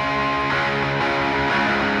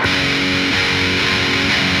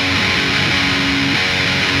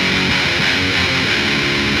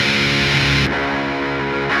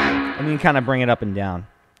 And you can kind of bring it up and down,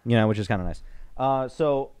 you know, which is kind of nice.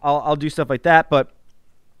 So I'll do stuff like that, but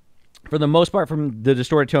for the most part, from the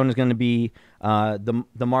distorted tone is going to be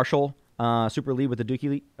the Marshall Super Lead with the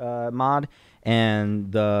Dookie mod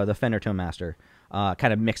and the Fender Tone Master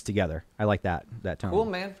kind of mixed together. I like that tone. Cool,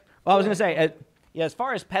 man. Well, I was going to say, yeah, as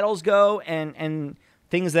far as pedals go and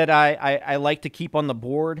things that I like to keep on the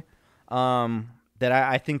board that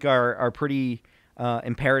I think are pretty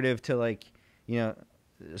imperative to, like, you know,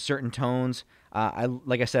 certain tones.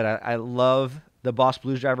 Like I said, I love the Boss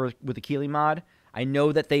Blues Driver with the Keeley mod. I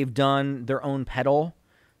know that they've done their own pedal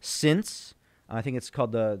since. I think it's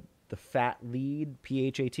called the Fat Lead,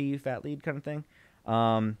 PHAT, Fat Lead kind of thing.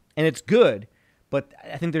 And it's good, but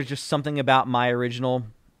I think there's just something about my original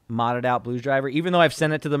modded out Blues Driver. Even though I've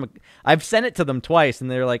sent it to them twice,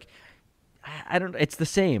 and they're like, I don't. It's the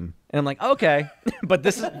same, and I'm like, okay, but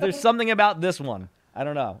there's something about this one. I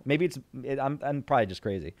don't know. Maybe I'm probably just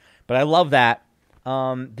crazy, but I love that.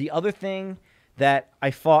 The other thing that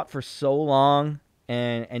I fought for so long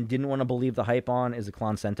and didn't want to believe the hype on is the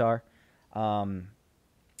Klon Centaur.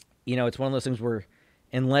 You know, it's one of those things where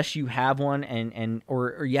unless you have one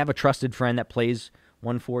or you have a trusted friend that plays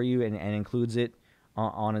one for you and includes it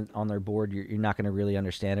on their board, you're not going to really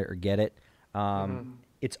understand it or get it.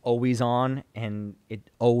 It's always on, and it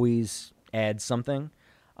always adds something.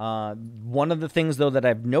 One of the things, though, that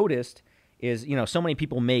I've noticed is, you know, so many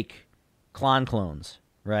people make Klon clones,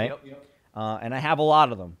 right? Yep. And I have a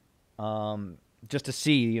lot of them, just to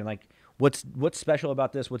see, you know, like what's special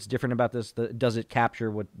about this, what's different about this. Does it capture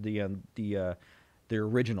what the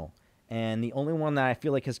original? And the only one that I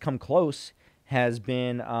feel like has come close has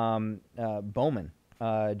been Bowman.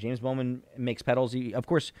 James Bowman makes pedals. He, of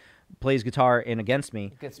course, plays guitar in Against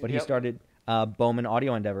Me, but he started Bowman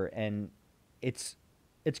Audio Endeavor, and it's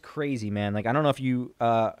crazy, man. Like, I don't know if you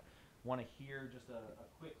want to hear just a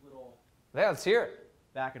quick little let's hear it.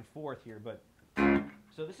 Back and forth here, but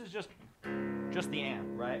so this is just the amp,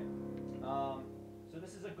 right? So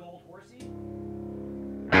this is a Gold Horsey.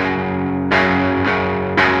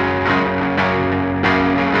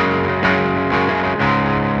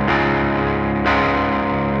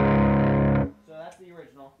 So that's the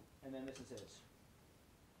original, and then this is his.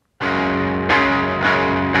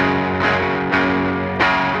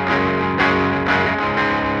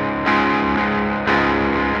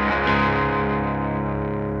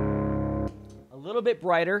 A little bit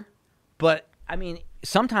brighter, but I mean,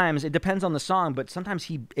 sometimes it depends on the song, but sometimes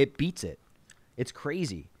it beats it. It's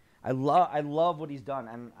crazy. I love what he's done,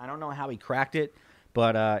 and I don't know how he cracked it,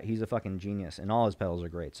 but he's a fucking genius, and all his pedals are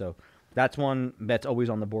great. So that's one that's always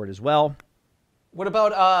on the board as well. What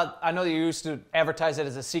about, I know you used to advertise it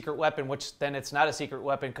as a secret weapon, which then it's not a secret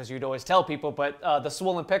weapon because you'd always tell people, but the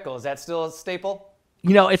Swollen Pickle, is that still a staple?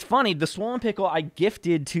 You know, it's funny. The Swollen Pickle I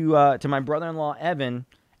gifted to my brother-in-law, Evan,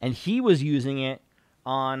 and he was using it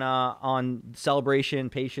on Celebration,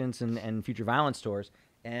 Patience, and Future Violence tours,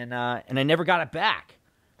 and I never got it back.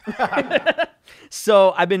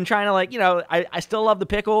 So I've been trying to I still love the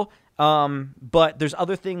pickle, but there's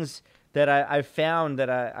other things that I've found that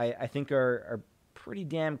I think are pretty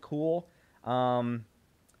damn cool.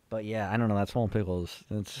 But yeah, I don't know. That swollen pickles.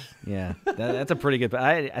 That's a pretty good.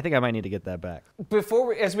 I think I might need to get that back.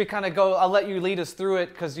 As we kind of go, I'll let you lead us through it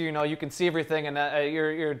because you can see everything and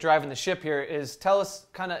you're driving the ship here. Tell us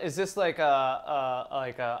is this like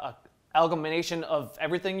a amalgamation of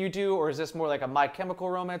everything you do, or is this more like a My Chemical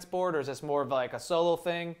Romance board, or is this more of like a solo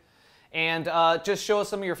thing? And just show us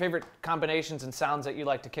some of your favorite combinations and sounds that you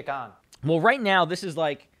like to kick on. Well, right now this is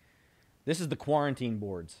the quarantine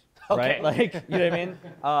boards. Okay. Right? You know what I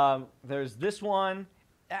mean? There's this one.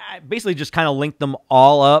 I basically just kind of linked them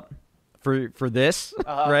all up for this,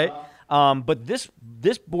 right? But this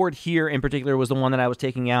board here in particular was the one that I was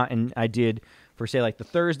taking out, and I did for, say, like the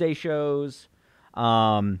Thursday shows.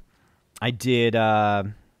 I did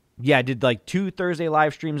like 2 Thursday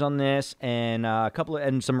live streams on this, and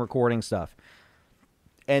and some recording stuff.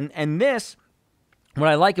 And this, what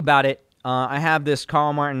I like about it, I have this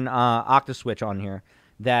Carl Martin Octa switch on here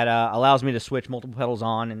that allows me to switch multiple pedals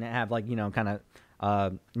on and have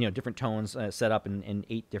different tones set up in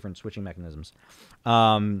 8 different switching mechanisms.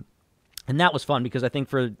 And that was fun because I think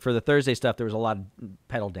for the Thursday stuff there was a lot of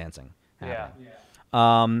pedal dancing happening.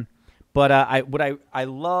 Yeah. But what I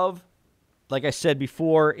love, like I said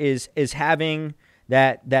before, is having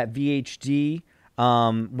that VHD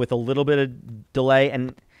with a little bit of delay.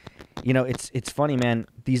 And it's funny, man.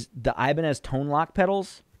 The Ibanez Tone Lock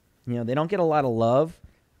pedals, they don't get a lot of love.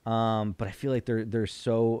 But I feel like they're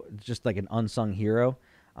so just like an unsung hero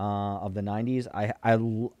of the 90s.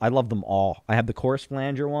 I love them all. I have the Chorus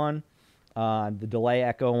Flanger one, the Delay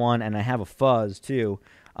Echo one, and I have a Fuzz too.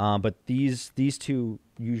 But these 2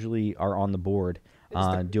 usually are on the board doing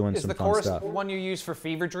some fun stuff. Is the Chorus one you use for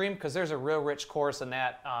Fever Dream? Because there's a real rich chorus in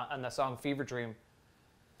that on the song Fever Dream.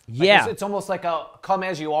 Yeah, it's almost like a Come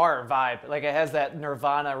As You Are vibe. Like it has that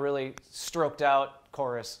Nirvana really stroked out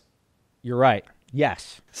chorus. You're right.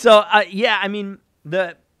 Yes. So, I mean,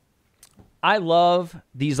 I love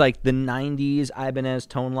these, like, the 90s Ibanez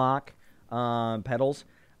Tone Lock pedals.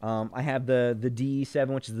 I have the DE7,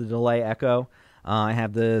 which is the Delay Echo. I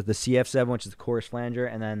have the CF7, which is the Chorus Flanger,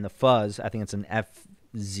 and then the Fuzz, I think it's an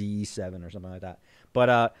FZ7 or something like that.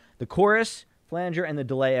 But the Chorus Flanger and the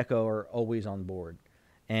Delay Echo are always on board.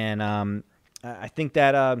 And I think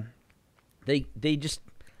that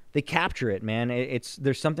they capture it, man.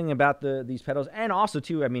 There's something about these pedals, and also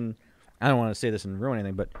too. I mean, I don't want to say this and ruin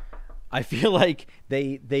anything, but I feel like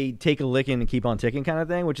they take a licking and keep on ticking, kind of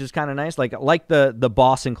thing, which is kind of nice. Like the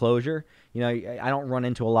Boss Enclosure. I don't run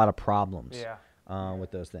into a lot of problems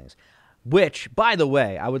with those things. Which, by the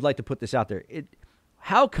way, I would like to put this out there.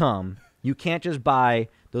 How come you can't just buy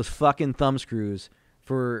those fucking thumb screws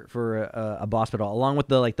for a Boss pedal along with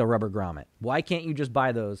the rubber grommet? Why can't you just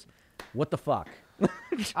buy those? What the fuck?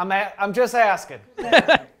 I'm just asking.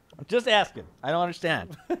 I'm just asking. I don't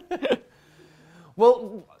understand.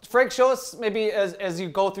 Well, Frank, show us maybe as you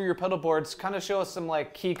go through your pedal boards, kind of show us some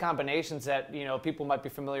like key combinations that people might be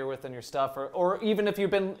familiar with in your stuff, or even if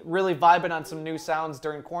you've been really vibing on some new sounds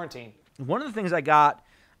during quarantine. One of the things I got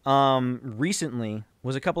recently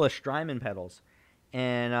was a couple of Strymon pedals,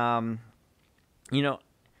 and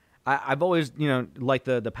I've always liked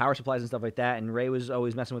the power supplies and stuff like that, and Ray was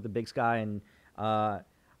always messing with the Big Sky, and I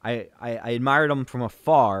admired them from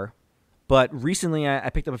afar. But recently I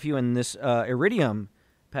picked up a few, in this Iridium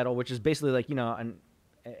pedal, which is basically like an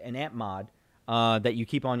amp mod that you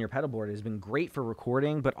keep on your pedal board. It has been great for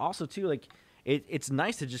recording, but also too like it's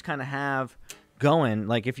nice to just kind of have going.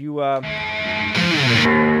 Like if you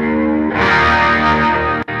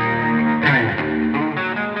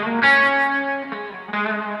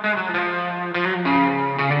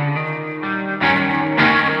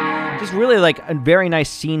just really like a very nice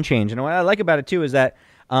scene change. And what I like about it too is that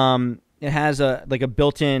it has a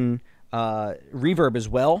built-in reverb as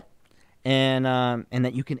well, and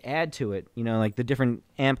that you can add to it. Like the different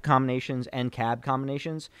amp combinations and cab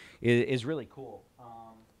combinations is really cool.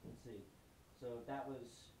 Let's see. So that was,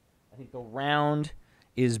 I think the round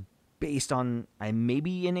is based on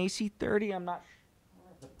maybe an AC30. I'm not sure.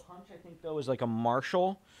 The punch, I think though, is like a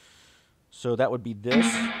Marshall. So that would be this.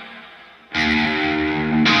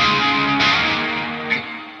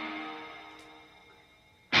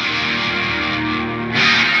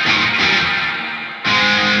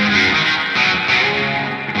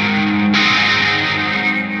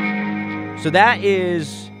 So that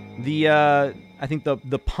is the I think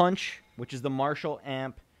the punch, which is the Marshall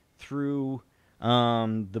amp through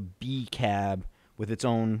the B cab with its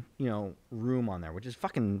own, room on there, which is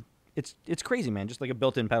fucking, it's crazy, man. Just like a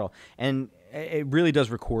built-in pedal, and it really does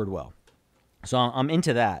record well. So I'm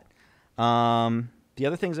into that. The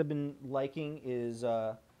other things I've been liking is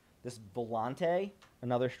this Volante,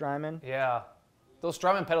 another Strymon. Yeah. Those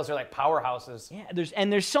Strymon pedals are like powerhouses. Yeah,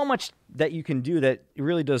 there's so much that you can do that it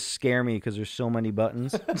really does scare me because there's so many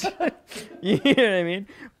buttons. You know what I mean?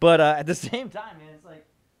 But at the same time, man, it's like,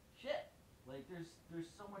 shit. Like there's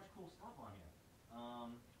so much cool stuff on here.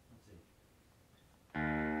 Let's see.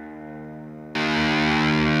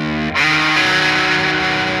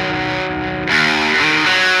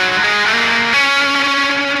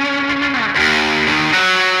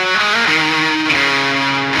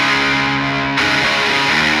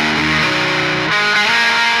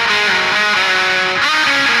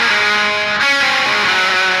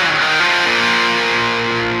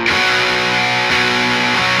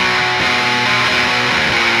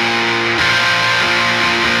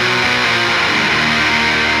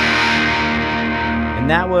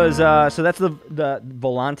 That was so that's the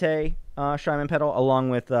Volante Strymon pedal, along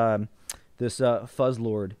with this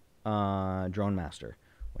Fuzzlord Drone Master,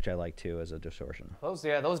 which I like too as a distortion. Those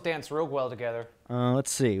dance real well together.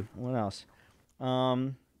 Let's see what else.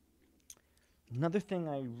 Another thing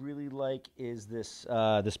I really like is this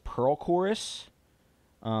this Pearl Chorus,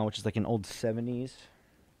 which is like an old 70s.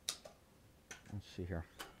 Let's see here,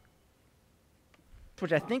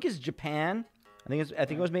 which I think is Japan. I think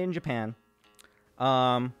it was made in Japan.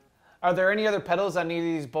 Are there any other pedals on any of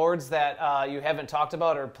these boards that you haven't talked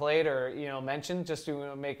about or played or mentioned, just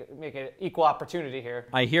to make it equal opportunity here?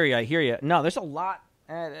 I hear you. No, there's a lot.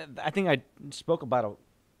 I think I spoke about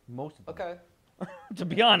most of them. Okay. To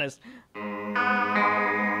be honest. That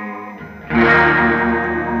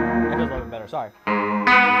feels a little bit better. Sorry.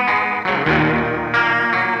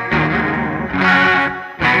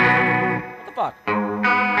 What the fuck?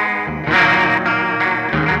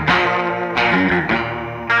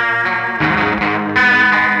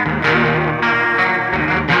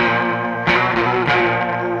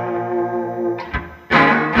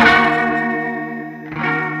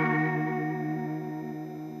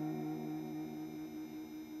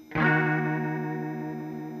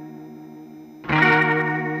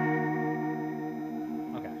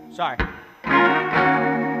 Sorry.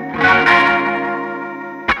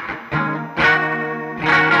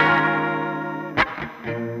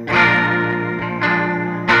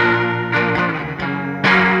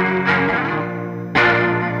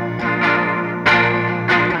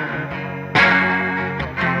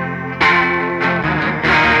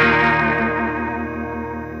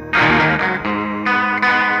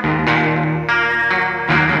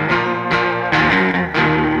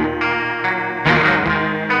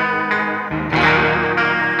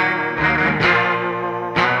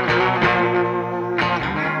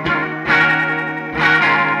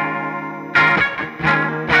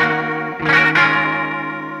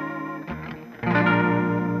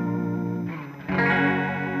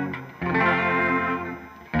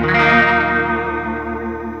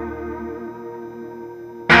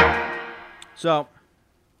 So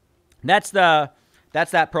that's that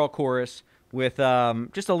Pearl Chorus with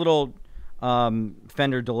just a little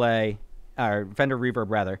Fender delay, or Fender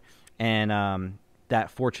reverb rather, and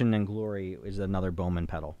that Fortune and Glory is another Bowman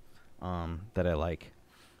pedal that I like.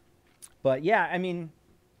 But yeah, I mean,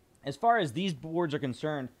 as far as these boards are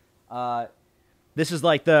concerned, this is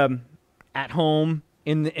like the at home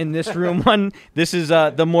in this room one. This is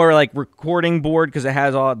the more like recording board because it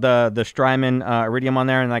has all the Strymon Iridium on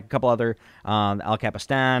there and like a couple other Al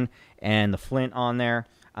Capistan and the Flint on there.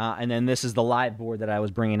 And then this is the live board that I was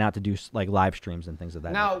bringing out to do like live streams and things of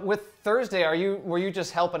that. Now with Thursday, were you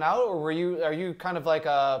just helping out, or are you kind of like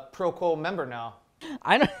a Proco member now?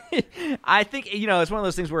 I think it's one of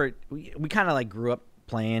those things where we kind of like grew up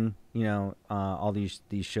playing all these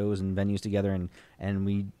shows and venues together, and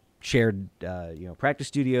we shared practice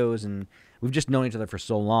studios, and we've just known each other for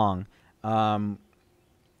so long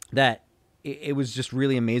that it was just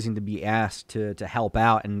really amazing to be asked to help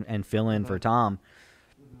out and fill in for Tom,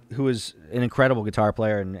 who is an incredible guitar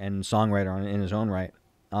player and songwriter in his own right.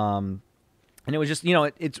 And it was just,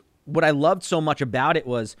 it's what I loved so much about it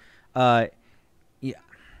was, I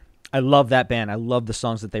love that band. I love the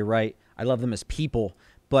songs that they write. I love them as people.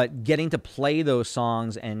 But getting to play those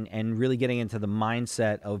songs and really getting into the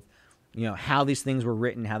mindset of, how these things were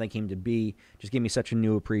written, how they came to be, just gave me such a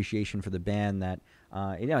new appreciation for the band that,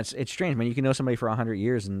 it's strange, man. You can know somebody for 100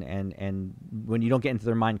 years, and when you don't get into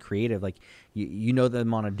their mind creative, like, you know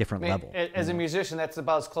them on a different level. As a musician, that's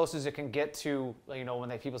about as close as it can get to,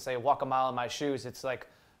 when people say, walk a mile in my shoes. It's like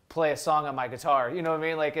play a song on my guitar. You know what I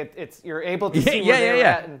mean? Like it's you're able to see where they were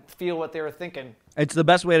at and feel what they were thinking. It's the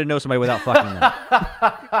best way to know somebody without fucking them.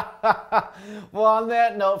 Well, on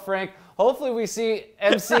that note, Frank, hopefully we see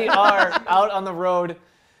MCR out on the road,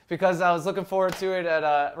 because I was looking forward to it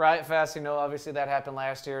at Riot Fest. You know, obviously that happened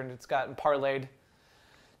last year and it's gotten parlayed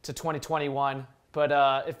to 2021.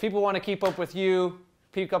 But if people want to keep up with you,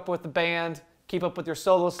 keep up with the band, keep up with your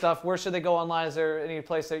solo stuff, where should they go online? Is there any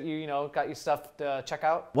place that you know got you stuff to check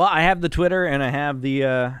out? Well, I have the Twitter and I have the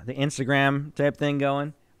Instagram type thing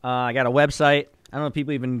going. I got a website. I don't know if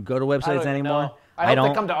people even go to websites anymore. Know. I hope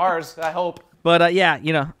they come to ours. I hope. But yeah,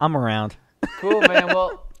 you know, I'm around. Cool, man.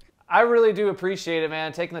 Well, I really do appreciate it,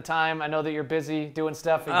 man. Taking the time. I know that you're busy doing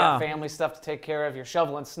stuff. You got family stuff to take care of. You're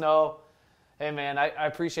shoveling snow. Hey, man, I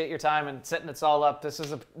appreciate your time and setting this all up. This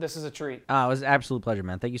is a treat. It was an absolute pleasure,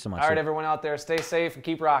 man. Thank you so much. All right, everyone out there, stay safe and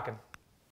keep rocking.